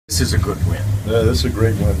this is a good win. Yeah, this is a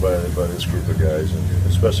great win by this group of guys, and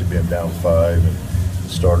especially being down 5 and the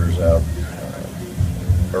starters out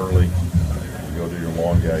early. You go to your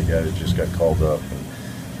long guy that just got called up.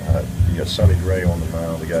 And, you got Sonny Gray on the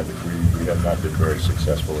mound, the guy that we have not been very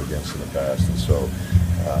successful against in the past, and so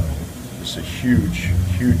it's a huge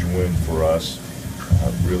win for us.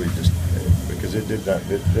 Really, just because it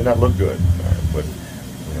did not look good, but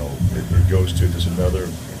you know it goes to just another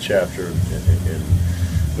chapter in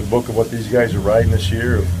the book of what these guys are writing this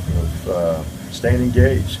year of staying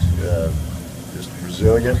engaged, just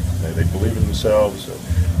resilient. They believe in themselves.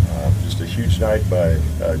 Just a huge night by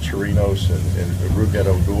Chirinos and Ruget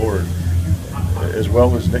Odor, as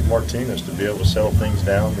well as Nick Martinez, to be able to settle things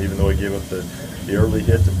down, even though he gave up the early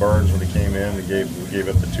hit to Burns when he came in. We gave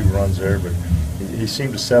up the 2 runs there, but he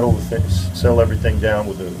seemed to settle everything down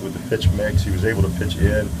with the pitch mix. He was able to pitch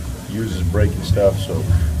in, use his breaking stuff. So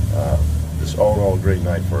it's all in all a great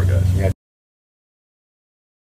night for our guys. Yeah.